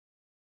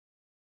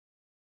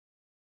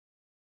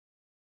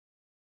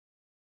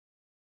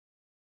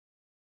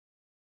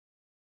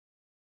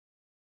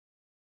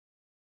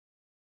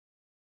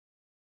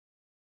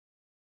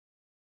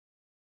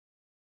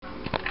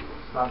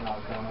Okay,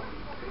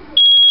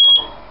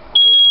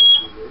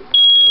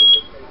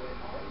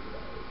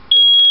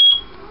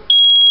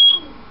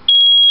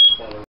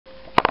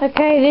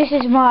 this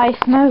is my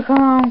smoke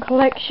alarm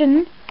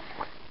collection.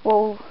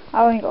 Well,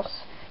 I only got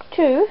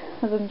 2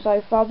 of them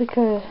so far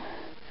because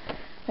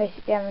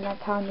basically I haven't had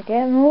time to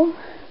get them all.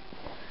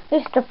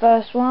 This is the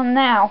first one.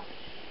 Now,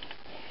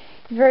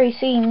 you've already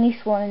seen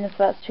this one in the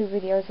first 2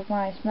 videos of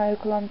my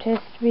smoke alarm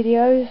test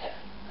videos.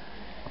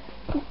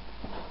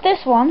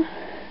 This one,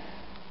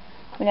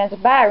 when there's a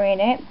battery in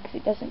it, because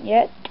it doesn't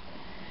yet,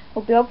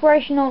 will be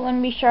operational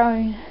and be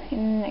shown in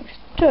the next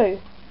 2.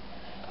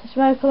 The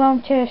smoke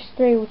alarm test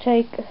 3 will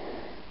take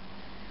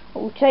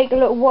a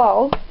little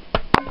while,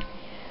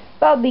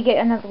 but I'll be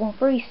getting another one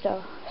for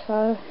Easter.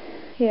 So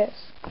yes,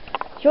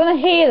 if you want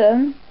to hear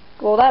them,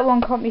 well, that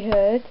one can't be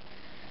heard,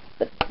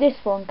 but this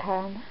one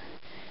can.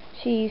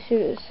 See,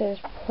 it says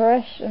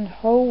press and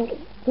hold,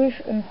 push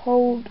and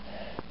hold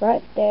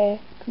right there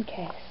to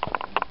test.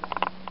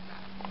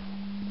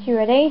 You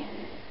ready?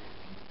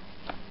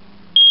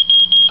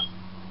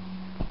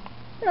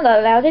 Not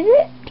that loud, is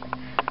it?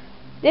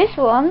 This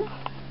one,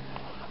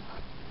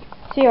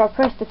 see, I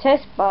press the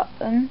test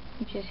button,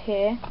 which is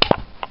here.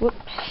 Whoops,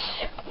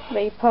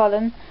 beg your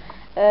pardon.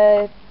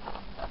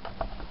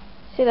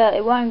 See that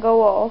it won't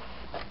go off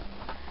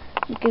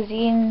because let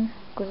me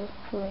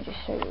just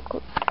show you real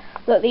quick.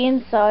 Look, the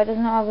inside does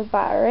not have a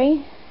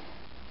battery.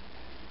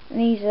 And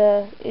these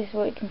is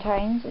what it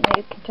contains, and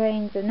it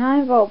contains a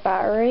 9-volt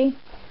battery,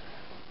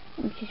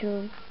 which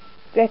is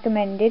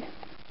recommended.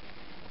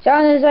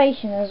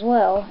 Ionization as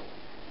well.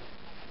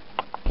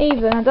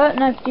 Even, I don't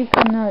know if you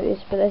can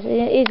notice, but it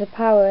is a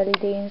power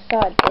LED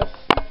inside this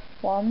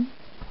one.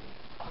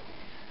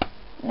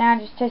 Now I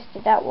just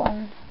tested that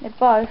one. They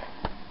both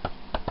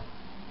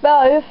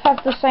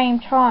have the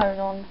same tone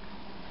on.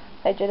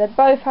 They do. They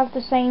both have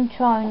the same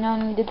tone,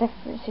 only the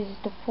difference is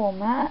the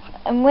format.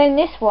 And when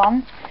this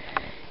one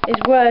is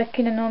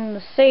working and on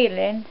the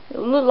ceiling,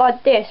 it'll look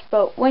like this.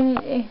 But when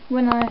I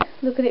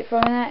look at it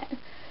from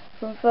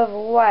further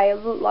away,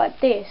 it'll look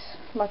like this,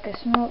 like a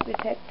smoke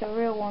detector, a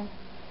real one.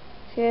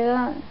 See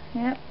that?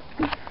 Yep.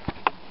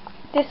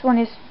 This one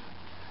is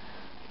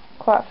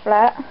quite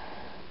flat.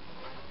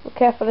 Be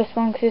careful this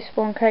one, because this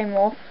one came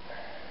off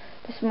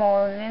this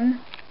morning.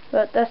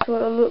 But that's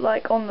what it'll look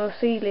like on the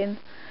ceiling.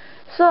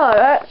 So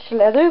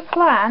actually, I do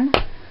plan.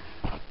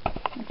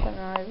 I'll turn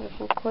it over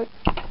real quick.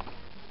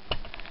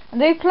 I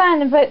do plan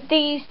to put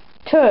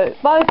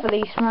both of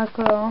these smoke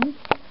alarms,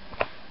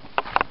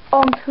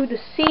 onto the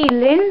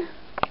ceiling.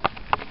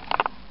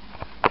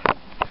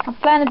 I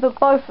plan to put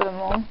both of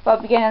them on, but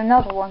I'll be getting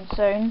another one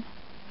soon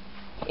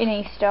in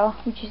Easter,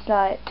 which is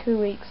like 2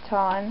 weeks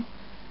time.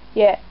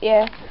 Yeah,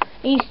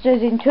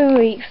 Easter's in 2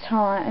 weeks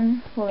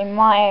time. Well, in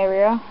my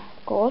area,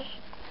 of course.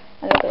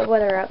 And look at the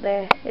weather out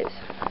there. It's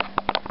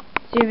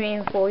zooming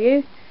in for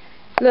you.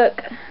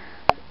 Look,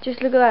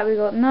 just look at that. We've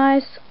got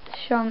nice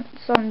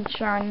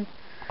sunshine,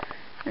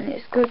 and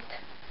it's good to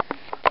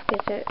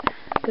get it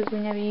because we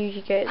never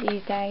usually get it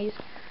these days.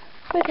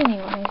 But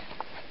anyways.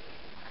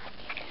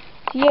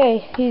 Yeah,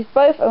 here's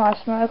both of my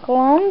smoke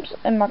alarms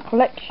in my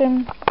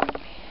collection,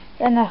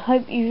 and I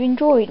hope you've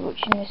enjoyed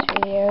watching this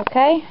video.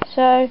 Okay,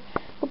 so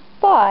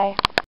goodbye.